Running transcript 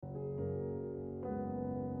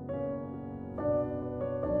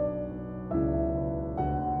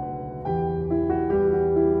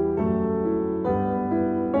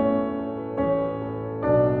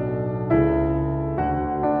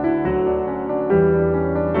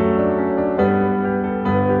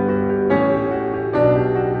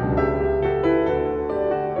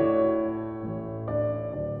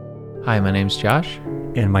Hi, my name's Josh.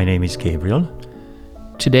 And my name is Gabriel.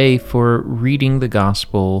 Today, for reading the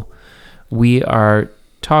gospel, we are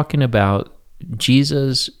talking about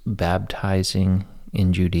Jesus baptizing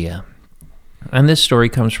in Judea. And this story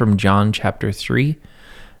comes from John chapter 3,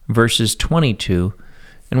 verses 22,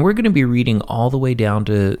 and we're going to be reading all the way down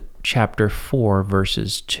to chapter 4,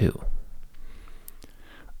 verses 2.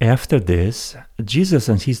 After this, Jesus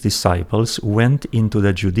and his disciples went into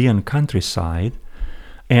the Judean countryside,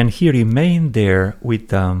 and he remained there with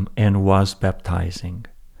them and was baptizing.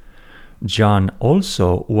 John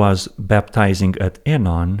also was baptizing at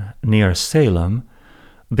Enon near Salem,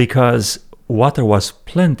 because water was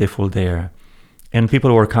plentiful there, and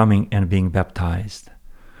people were coming and being baptized,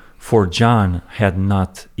 for John had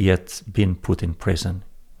not yet been put in prison.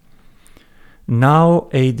 Now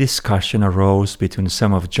a discussion arose between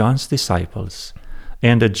some of John's disciples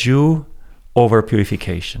and a Jew over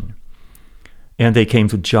purification. And they came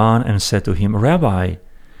to John and said to him, "Rabbi,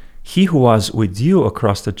 he who was with you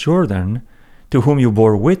across the Jordan, to whom you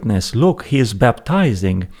bore witness, look, he is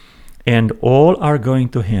baptizing, and all are going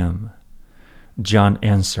to him." John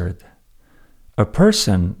answered, "A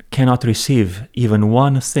person cannot receive even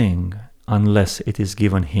one thing unless it is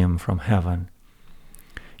given him from heaven.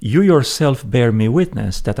 You yourself bear me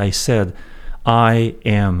witness that I said, I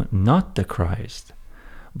am not the Christ,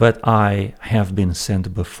 but I have been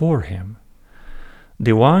sent before him.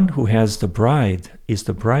 The one who has the bride is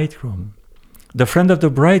the bridegroom. The friend of the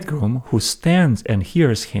bridegroom who stands and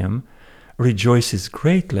hears him rejoices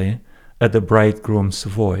greatly at the bridegroom's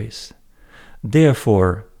voice.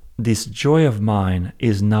 Therefore, this joy of mine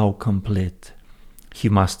is now complete. He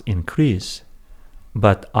must increase,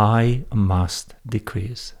 but I must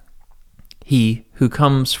decrease." He who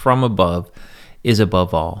comes from above is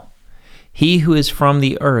above all. He who is from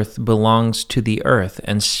the earth belongs to the earth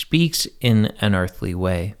and speaks in an earthly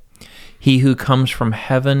way. He who comes from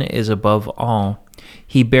heaven is above all.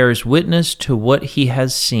 He bears witness to what he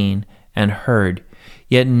has seen and heard,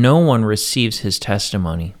 yet no one receives his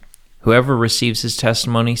testimony. Whoever receives his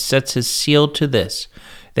testimony sets his seal to this,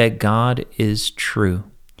 that God is true.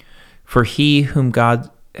 For he whom God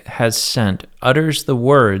has sent utters the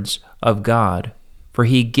words of God, for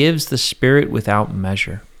he gives the Spirit without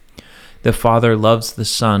measure. The Father loves the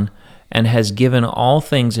Son and has given all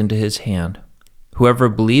things into his hand. Whoever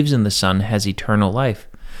believes in the Son has eternal life.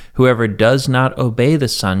 Whoever does not obey the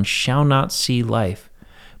Son shall not see life,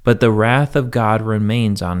 but the wrath of God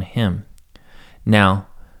remains on him. Now,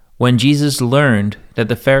 when Jesus learned that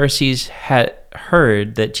the Pharisees had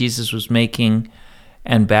heard that Jesus was making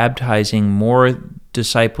and baptizing more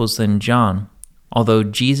disciples than John, although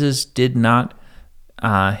Jesus did not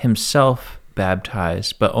himself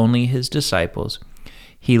baptize, but only his disciples,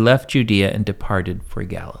 he left Judea and departed for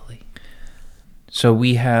Galilee. So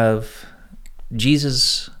we have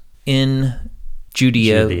Jesus in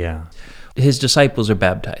Judea. His disciples are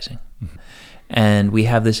baptizing. Mm-hmm. And we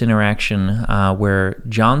have this interaction where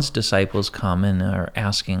John's disciples come and are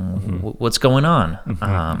asking, what's going on?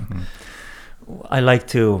 I like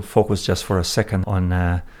to focus just for a second on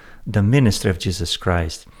the ministry of Jesus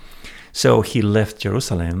Christ. So he left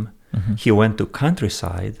Jerusalem, he went to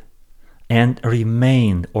countryside and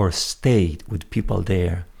remained or stayed with people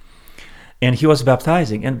there. And he was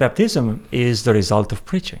baptizing, and baptism is the result of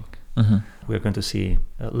preaching. We're going to see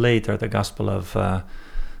later the Gospel of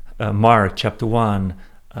Mark chapter 1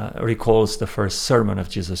 recalls the first sermon of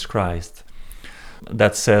Jesus Christ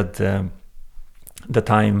that said, the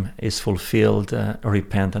time is fulfilled,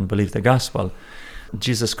 repent and believe the gospel.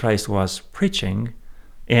 Jesus Christ was preaching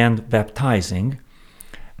and baptizing,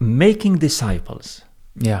 making disciples.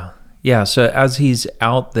 Yeah. So as he's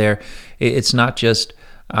out there, it's not just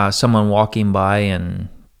someone walking by and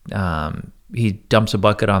he dumps a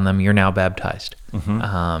bucket on them, you're now baptized.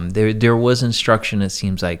 There was instruction, it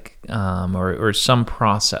seems like, or some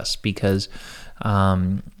process, because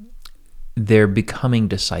they're becoming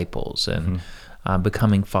disciples and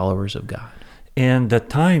becoming followers of God. And the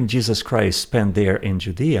time Jesus Christ spent there in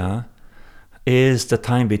Judea is the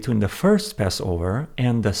time between the first Passover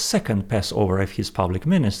and the second Passover of his public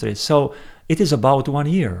ministry. So it is about 1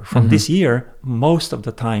 year. From this year, most of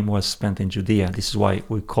the time was spent in Judea. This is why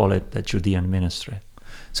we call it the Judean ministry.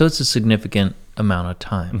 So it's a significant amount of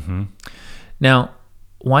time. Now,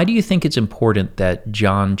 why do you think it's important that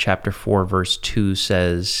John chapter 4, verse 2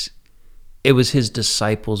 says it was his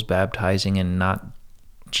disciples baptizing and not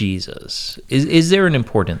Jesus? Is there an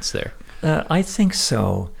importance there? I think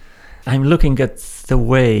so. I'm looking at the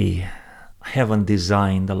way heaven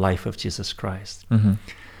designed the life of Jesus Christ.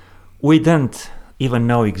 We don't even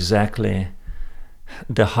know exactly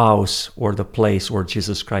the house or the place where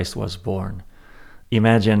Jesus Christ was born.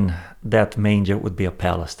 Imagine that manger would be a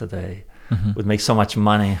palace today. Would make so much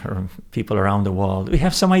money for people around the world. We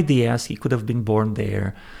have some ideas. He could have been born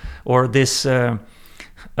there. Or this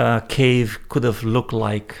cave could have looked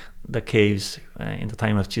like the caves in the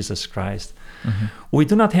time of Jesus Christ. We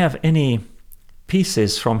do not have any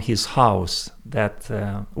pieces from his house that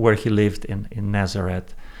where he lived in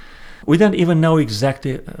Nazareth. We don't even know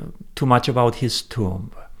exactly too much about his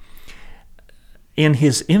tomb. In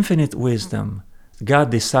his infinite wisdom,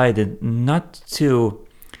 God decided not to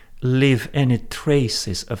leave any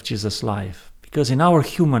traces of Jesus' life, because in our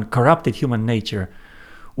corrupted human nature,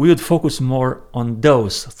 we would focus more on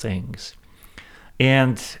those things,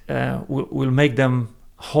 and we'll make them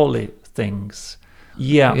holy things.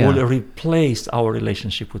 We'll replace our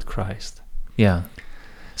relationship with Christ.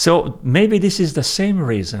 So maybe this is the same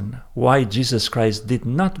reason why Jesus Christ did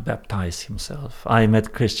not baptize himself. I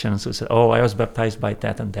met Christians who said, I was baptized by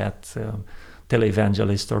that and that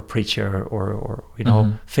televangelist or preacher or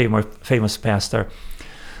famous pastor,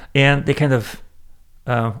 and they kind of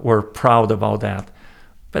were proud about that.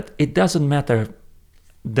 But it doesn't matter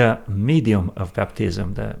the medium of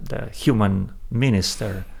baptism, the human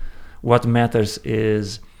minister. What matters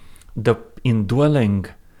is the indwelling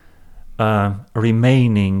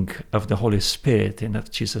remaining of the Holy Spirit in of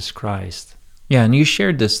Jesus Christ. Yeah, and you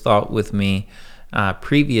shared this thought with me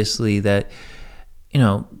previously that,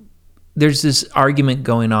 there's this argument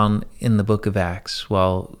going on in the book of Acts.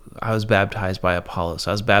 Well, I was baptized by Apollos.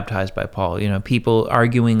 I was baptized by Paul. People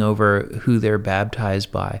arguing over who they're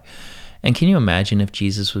baptized by. And can you imagine if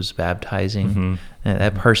Jesus was baptizing and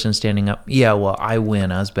that person standing up? Yeah, well, I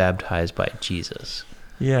win. I was baptized by Jesus.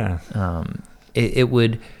 Yeah. It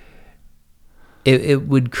would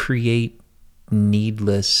create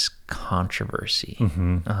needless controversy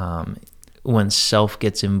when self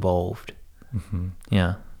gets involved.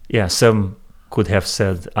 Yeah, some could have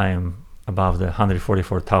said, I am above the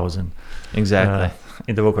 144,000. Exactly.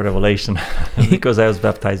 In the book of Revelation, because I was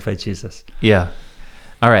baptized by Jesus. Yeah.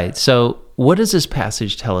 All right, so what does this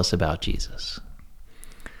passage tell us about Jesus?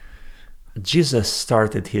 Jesus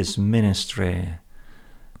started his ministry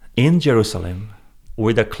in Jerusalem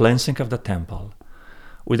with the cleansing of the temple,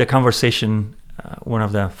 with a conversation one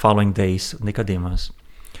of the following days with Nicodemus,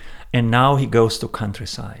 and now he goes to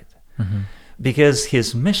countryside. Because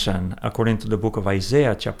his mission, according to the book of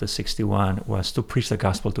Isaiah, chapter 61, was to preach the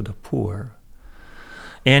gospel to the poor.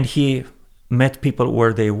 And he met people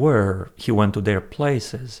where they were. He went to their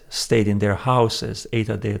places, stayed in their houses,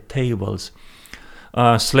 ate at their tables,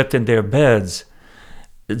 slept in their beds.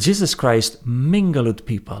 Jesus Christ mingled with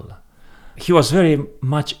people. He was very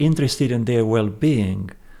much interested in their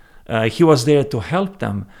well-being. He was there to help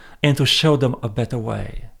them and to show them a better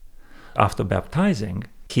way. After baptizing,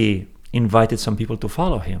 he invited some people to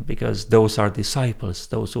follow him, because those are disciples,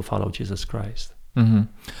 those who follow Jesus Christ.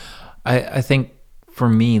 I think for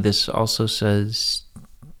me, this also says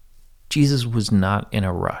Jesus was not in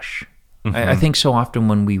a rush. I think so often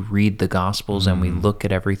when we read the Gospels and we look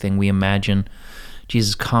at everything, we imagine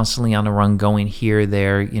Jesus constantly on the run, going here,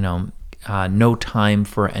 there, no time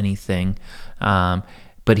for anything.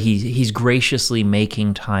 But he's graciously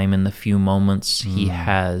making time in the few moments he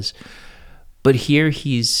has. But here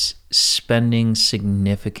he's spending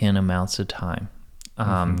significant amounts of time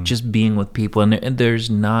just being with people. And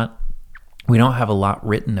we don't have a lot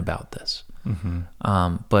written about this.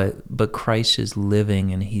 But Christ is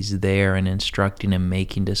living, and he's there and instructing and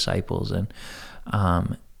making disciples. And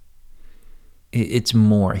it's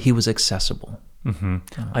more. He was accessible.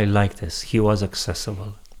 I like this. He was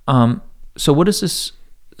accessible. So what is this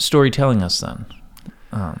story telling us then?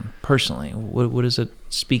 Personally, what is it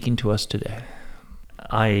speaking to us today?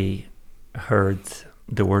 I heard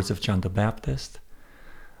the words of John the Baptist.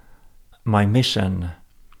 My mission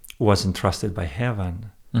was entrusted by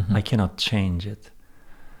heaven. I cannot change it.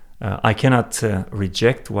 I cannot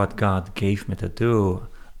reject what God gave me to do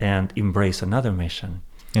and embrace another mission.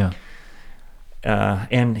 Yeah.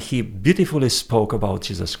 And he beautifully spoke about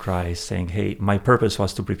Jesus Christ, saying, hey, my purpose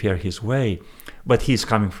was to prepare his way, but he's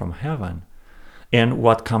coming from heaven. And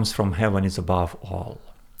what comes from heaven is above all.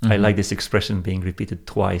 I like this expression being repeated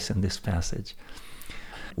twice in this passage.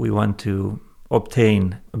 We want to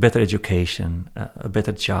obtain a better education, a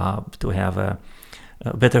better job, to have a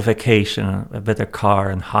better vacation, a better car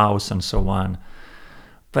and house and so on.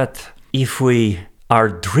 But if we are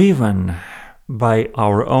driven by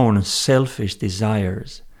our own selfish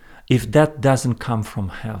desires, if that doesn't come from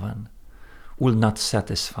heaven, will not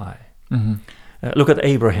satisfy. Look at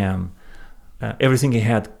Abraham. Everything he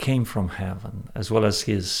had came from heaven, as well as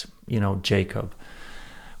his, Jacob.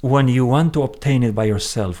 when you want to obtain it by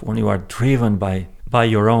yourself, when you are driven by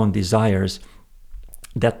your own desires,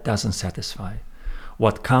 that doesn't satisfy.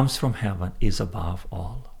 What comes from heaven is above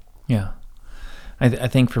all. Yeah. I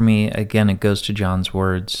think for me, again, it goes to John's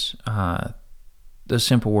words, those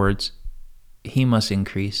simple words, he must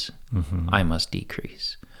increase, I must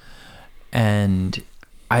decrease. And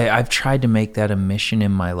I've tried to make that a mission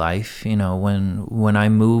in my life. You know, when I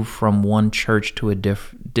move from one church to a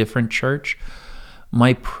different church,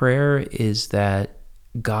 my prayer is that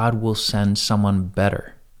God will send someone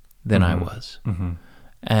better than I was.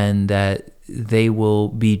 And that they will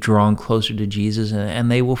be drawn closer to Jesus,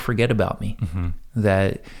 and they will forget about me.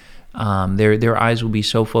 That their eyes will be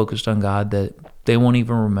so focused on God that they won't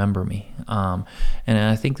even remember me. And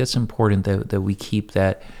I think that's important that we keep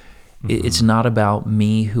that. It's not about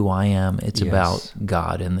me, who I am. It's about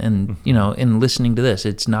God. And you know, in listening to this,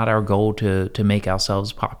 it's not our goal to make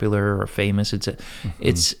ourselves popular or famous.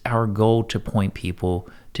 It's our goal to point people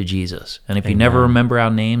to Jesus. And if you never remember our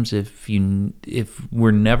names, if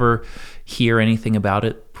we're never hear anything about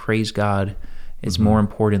it, praise God. It's more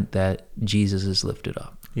important that Jesus is lifted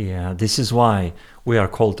up. Yeah, this is why we are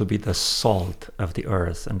called to be the salt of the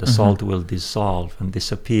earth, and the salt will dissolve and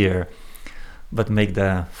disappear, but make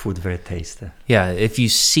the food very tasty. Yeah, if you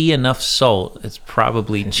see enough salt, it's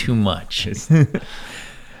probably too much.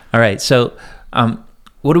 All right, so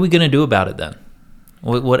what are we going to do about it then?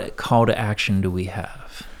 What call to action do we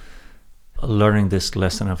have? Learning this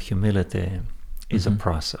lesson of humility is a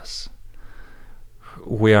process.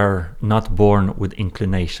 We are not born with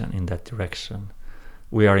inclination in that direction.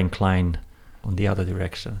 We are inclined on the other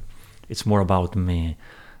direction. It's more about me.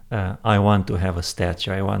 I want to have a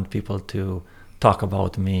statue. I want people to talk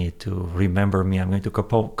about me, to remember me. I'm going to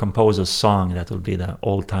compose a song that will be the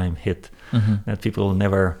all-time hit, that people will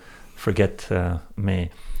never forget me.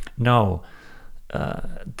 No,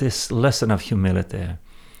 this lesson of humility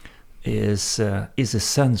is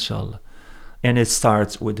essential, and it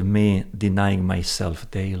starts with me denying myself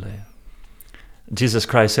daily. Jesus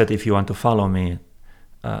Christ said, if you want to follow me,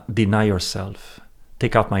 deny yourself,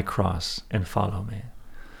 take up my cross and follow me.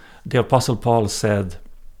 The Apostle Paul said,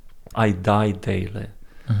 I die daily.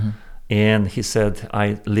 And he said,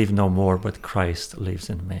 I live no more, but Christ lives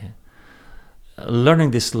in me.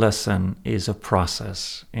 Learning this lesson is a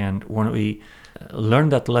process. And when we learn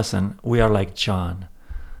that lesson, we are like John.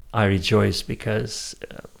 I rejoice because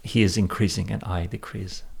he is increasing and I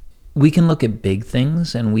decrease. We can look at big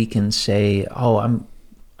things and we can say,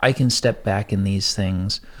 I can step back in these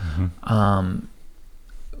things.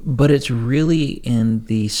 But it's really in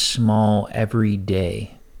the small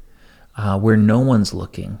everyday where no one's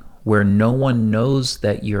looking, where no one knows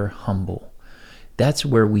that you're humble. That's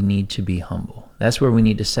where we need to be humble. That's where we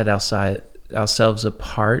need to set ourselves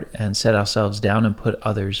apart and set ourselves down and put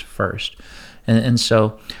others first. And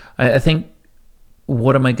so I think,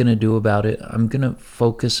 what am I going to do about it? I'm going to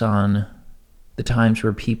focus on the times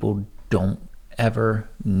where people don't ever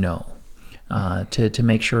know, to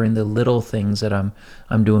make sure in the little things that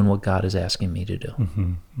I'm doing what God is asking me to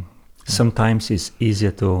do. Sometimes it's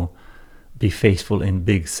easier to be faithful in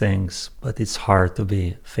big things, but it's hard to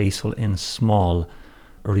be faithful in small,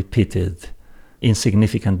 repeated,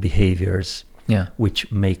 insignificant behaviors,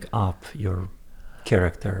 which make up your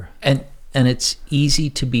character. And it's easy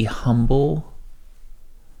to be humble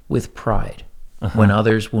with pride. When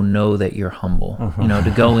others will know that you're humble, you know, to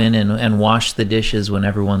go in and wash the dishes when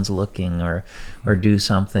everyone's looking, or do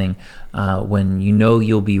something when you know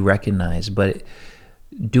you'll be recognized, but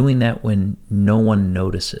doing that when no one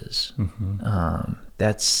notices,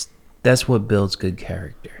 that's what builds good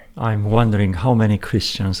character. I'm wondering how many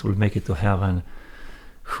Christians will make it to heaven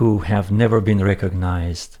who have never been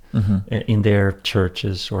recognized in their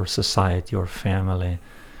churches or society or family,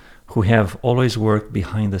 who have always worked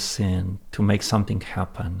behind the scene to make something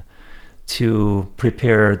happen, to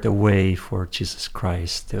prepare the way for Jesus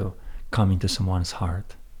Christ to come into someone's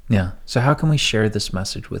heart. Yeah. So how can we share this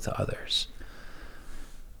message with others?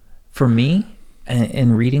 For me,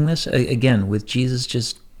 in reading this, again, with Jesus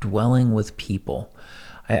just dwelling with people,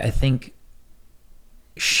 I think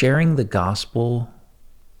sharing the gospel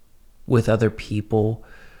with other people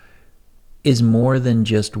is more than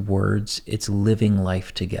just words. It's living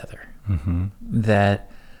life together. That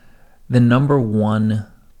the number one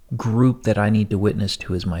group that I need to witness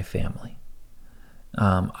to is my family.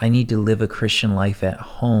 I need to live a Christian life at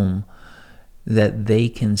home that they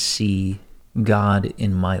can see God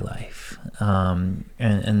in my life.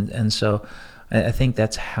 And so I think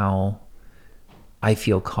that's how I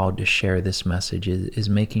feel called to share this message, is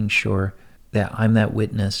making sure that I'm that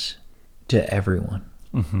witness to everyone.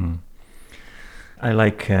 I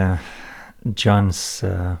like John's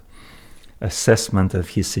assessment of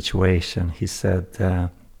his situation. He said,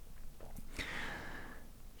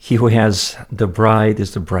 he who has the bride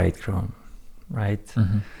is the bridegroom, right?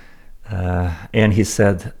 Mm-hmm. And he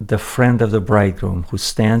said, the friend of the bridegroom who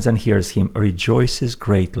stands and hears him rejoices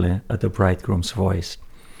greatly at the bridegroom's voice.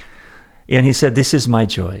 And he said, this is my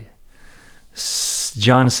joy.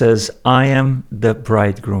 John says, I am the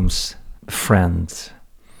bridegroom's friend,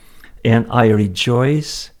 and I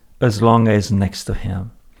rejoice as long as next to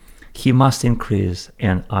him. He must increase,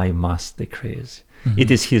 and I must decrease. Mm-hmm.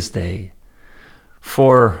 It is his day.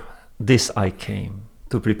 For this I came,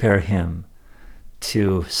 to prepare him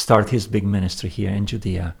to start his big ministry here in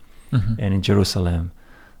Judea mm-hmm. and in Jerusalem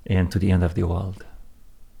and to the end of the world.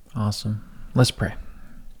 Awesome. Let's pray.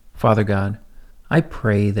 Father God, I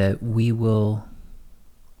pray that we will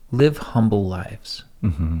live humble lives,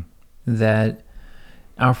 mm-hmm. that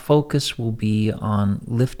our focus will be on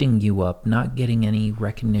lifting you up, not getting any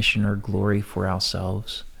recognition or glory for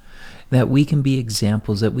ourselves, that we can be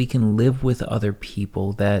examples, that we can live with other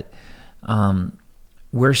people, that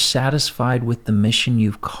we're satisfied with the mission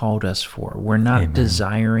you've called us for. We're not Amen.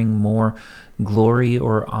 Desiring more glory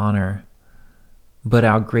or honor, but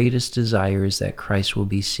our greatest desire is that Christ will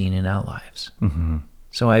be seen in our lives. Mm-hmm.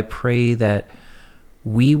 So I pray that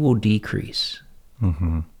we will decrease,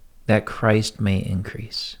 mm-hmm. that Christ may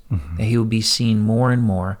increase, mm-hmm. that he will be seen more and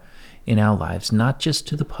more in our lives, not just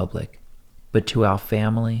to the public, but to our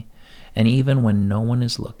family, and even when no one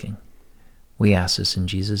is looking. We ask this in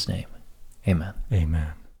Jesus' name. Amen.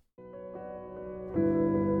 Amen.